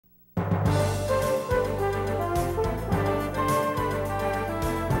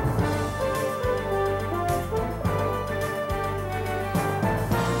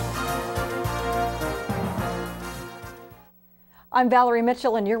I'm Valerie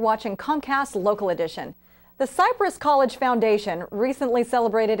Mitchell, and you're watching Comcast Local Edition. The Cypress College Foundation recently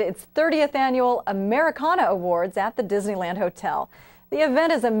celebrated its 30th Annual Americana Awards at the Disneyland Hotel. The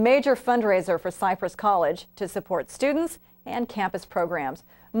event is a major fundraiser for Cypress College to support students and campus programs.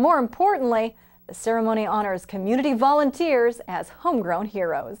 More importantly, the ceremony honors community volunteers as homegrown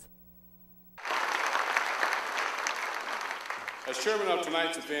heroes. As chairman of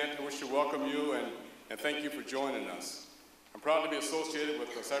tonight's event, I wish to welcome you and thank you for joining us. I'm proud to be associated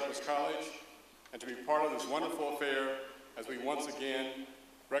with the Cypress College and to be part of this wonderful affair as we once again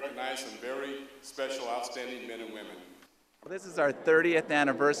recognize some very special, outstanding men and women. This is our 30th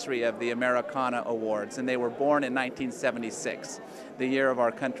anniversary of the Americana Awards, and they were born in 1976, the year of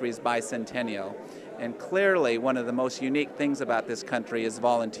our country's bicentennial. And clearly, one of the most unique things about this country is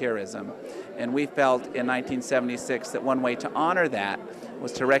volunteerism. And we felt in 1976 that one way to honor that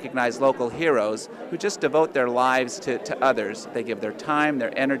was to recognize local heroes who just devote their lives to others. They give their time,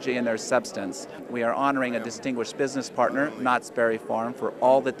 their energy, and their substance. We are honoring a distinguished business partner, Knott's Berry Farm, for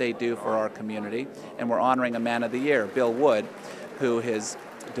all that they do for our community. And we're honoring a Man of the Year, Bill Wood, who has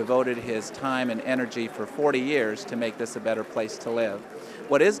devoted his time and energy for 40 years to make this a better place to live.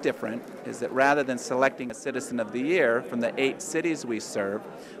 What is different is that rather than selecting a Citizen of the Year from the 8 cities we serve,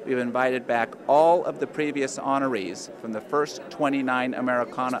 we've invited back all of the previous honorees from the first 29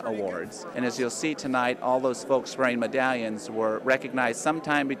 Americana Awards. And as you'll see tonight, all those folks wearing medallions were recognized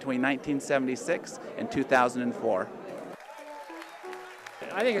sometime between 1976 and 2004.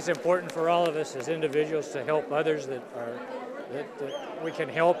 I think it's important for all of us as individuals to help others that we can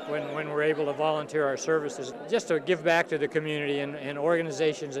help when we're able to volunteer our services, just to give back to the community, and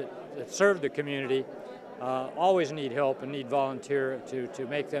organizations that serve the community always need help and need volunteer to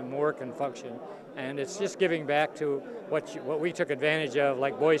make them work and function. And it's just giving back to what we took advantage of,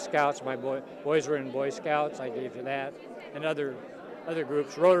 like Boy Scouts. My boys were in Boy Scouts, I gave to that, and other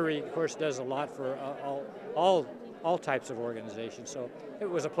groups. Rotary, of course, does a lot for all types of organizations. So it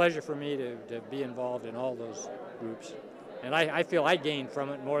was a pleasure for me to be involved in all those groups. And I feel I gained from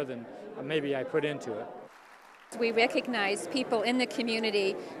it more than maybe I put into it. We recognize people in the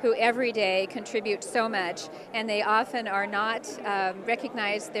community who every day contribute so much, and they often are not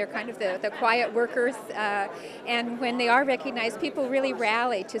recognized. They're kind of the quiet workers, and when they are recognized, people really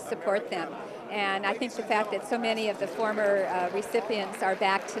rally to support them. And I think the fact that so many of the former recipients are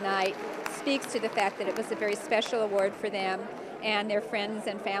back tonight speaks to the fact that it was a very special award for them, and their friends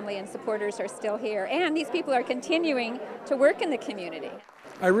and family and supporters are still here. And these people are continuing to work in the community.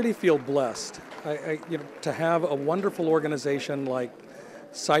 I really feel blessed to have a wonderful organization like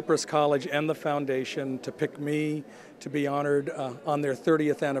Cypress College and the Foundation to pick me to be honored on their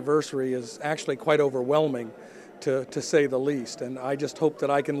 30th anniversary is actually quite overwhelming, to say the least. And I just hope that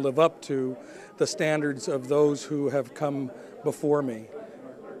I can live up to the standards of those who have come before me.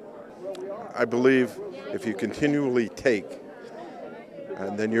 I believe if you continually take,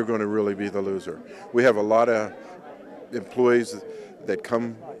 and then you're going to really be the loser. We have a lot of employees that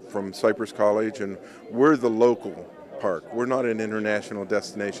come from Cypress College, and we're the local park. We're not an international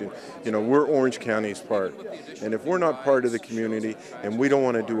destination. You know, we're Orange County's park. And if we're not part of the community and we don't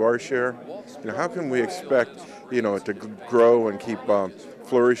want to do our share, how can we expect, it to grow and keep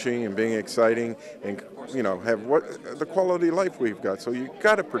flourishing and being exciting and, have the quality of life we've got? So you've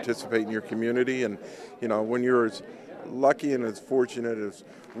got to participate in your community, and, when you're as lucky and as fortunate as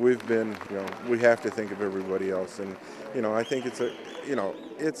we've been, we have to think of everybody else. And, I think it's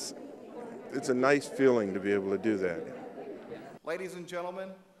a nice feeling to be able to do that. Ladies and gentlemen,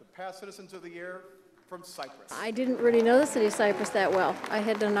 the past Citizens of the Year from Cypress. I didn't really know the city of Cypress that well. I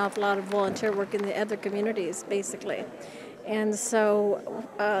had done an awful lot of volunteer work in the other communities, basically. And so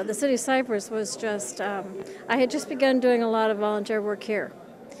the city of Cypress was just, I had just begun doing a lot of volunteer work here.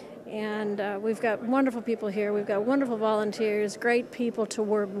 And we've got wonderful people here. We've got wonderful volunteers, great people to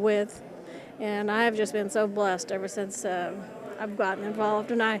work with. And I've just been so blessed ever since I've gotten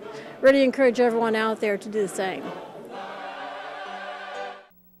involved. And I really encourage everyone out there to do the same.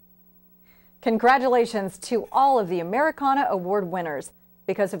 Congratulations to all of the Americana Award winners.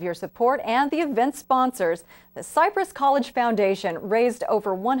 Because of your support and the event sponsors, the Cypress College Foundation raised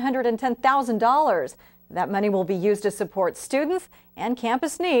over $110,000. That money will be used to support students and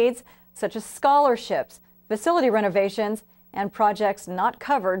campus needs, such as scholarships, facility renovations, and projects not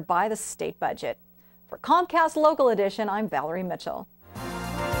covered by the state budget. For Comcast Local Edition, I'm Valerie Mitchell.